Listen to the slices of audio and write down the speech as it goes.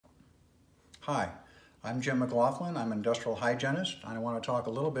Hi, I'm Jim McLaughlin. I'm an industrial hygienist, and I want to talk a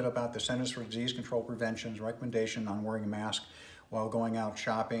little bit about the Centers for Disease Control Prevention's recommendation on wearing a mask while going out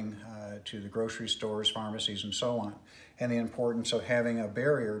shopping to the grocery stores, pharmacies, and so on, and the importance of having a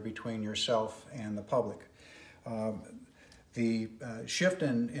barrier between yourself and the public. The shift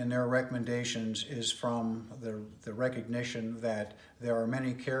in their recommendations is from the recognition that there are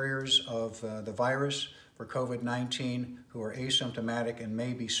many carriers of the virus for COVID-19 who are asymptomatic and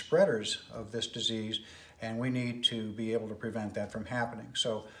may be spreaders of this disease, and we need to be able to prevent that from happening.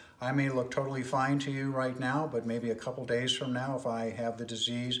 So I may look totally fine to you right now, but maybe a couple days from now, if I have the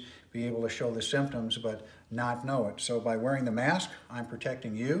disease, be able to show the symptoms but not know it. So by wearing the mask, I'm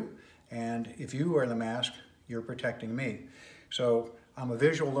protecting you, and if you wear the mask, you're protecting me. So I'm a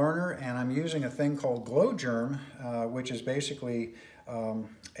visual learner, and I'm using a thing called Glow Germ, which is basically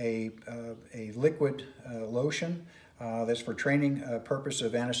a liquid lotion that's for training purpose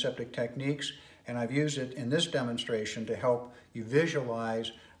of antiseptic techniques, and I've used it in this demonstration to help you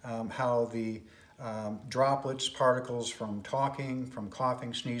visualize how the droplets, particles from talking, from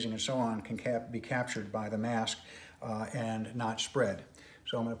coughing, sneezing, and so on can be captured by the mask and not spread.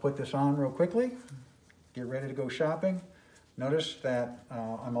 So I'm going to put this on real quickly, get ready to go shopping. Notice that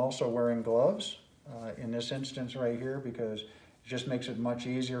I'm also wearing gloves in this instance right here because it just makes it much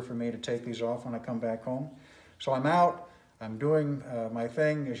easier for me to take these off when I come back home. So I'm out, I'm doing my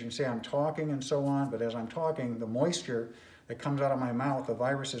thing. As you can see, I'm talking and so on, but as I'm talking, the moisture that comes out of my mouth, the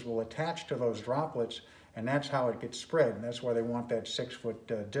viruses will attach to those droplets, and that's how it gets spread. And that's why they want that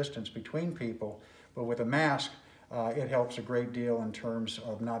 6-foot distance between people. But with a mask, it helps a great deal in terms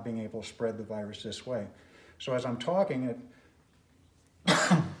of not being able to spread the virus this way. So as I'm talking,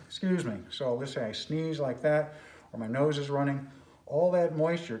 excuse me, so let's say I sneeze like that, or my nose is running, all that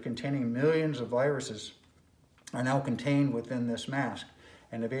moisture containing millions of viruses are now contained within this mask.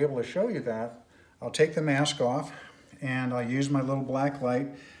 And to be able to show you that, I'll take the mask off and I'll use my little black light,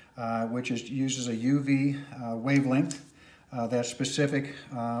 which uses a UV wavelength that's specific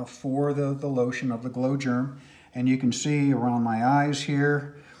for the lotion of the Glow Germ. And you can see around my eyes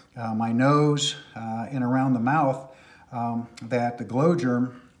here, my nose, and around the mouth, that the Glow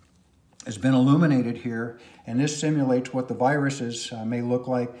Germ has been illuminated here, and this simulates what the viruses may look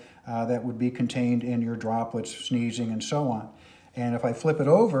like that would be contained in your droplets, sneezing, and so on. And if I flip it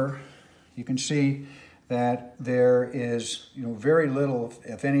over, you can see that there is very little,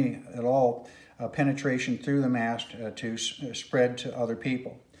 if any at all, penetration through the mask to spread to other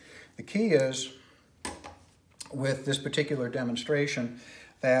people. The key is, with this particular demonstration,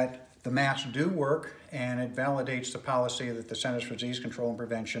 that the masks do work, and it validates the policy that the Centers for Disease Control and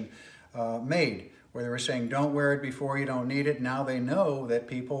Prevention made, where they were saying don't wear it before you don't need it. Now they know that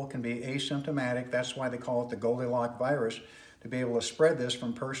people can be asymptomatic. That's why they call it the Goldilocks virus, to be able to spread this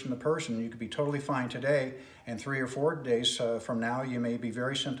from person to person. You could be totally fine today, and 3 or 4 days from now you may be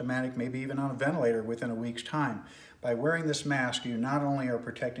very symptomatic, maybe even on a ventilator within a week's time. By wearing this mask, you not only are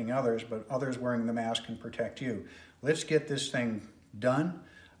protecting others, but others wearing the mask can protect you. Let's get this thing done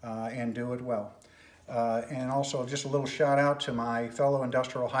and do it well. And also just a little shout out to my fellow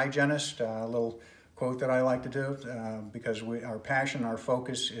industrial hygienist, a little quote that I like to do, because our passion, our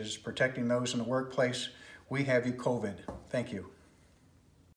focus is protecting those in the workplace. We have you COVID. Thank you.